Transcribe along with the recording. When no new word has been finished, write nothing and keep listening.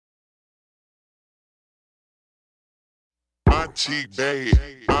My chick bad,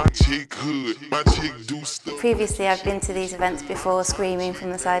 my chick hood, my chick do stuff. Previously I've been to these events before screaming from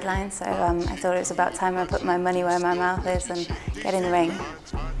the sidelines, so I thought it was about time I put my money where my mouth is and get in the ring.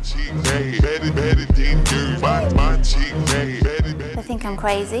 They think I'm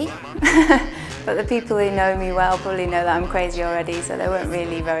crazy, but the people who know me well probably know that I'm crazy already, so they weren't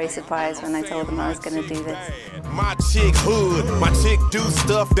really very surprised when I told them I was going to do this. My chick hood, my chick do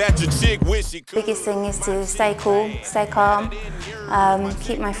stuff that your chick wish she could. Biggest thing is to stay cool, stay calm,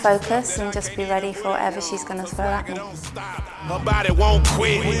 keep my focus and just be ready for whatever she's going to throw at me. Her body won't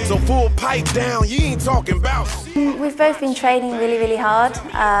quit, so full pipe down, you ain't talking about. We've both been training really hard.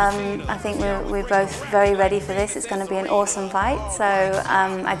 I think we're both very ready for this. It's going to be an awesome fight, so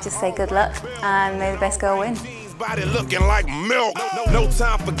I'd just say good luck and may the best girl win. Body looking like milk, no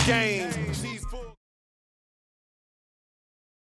time for games.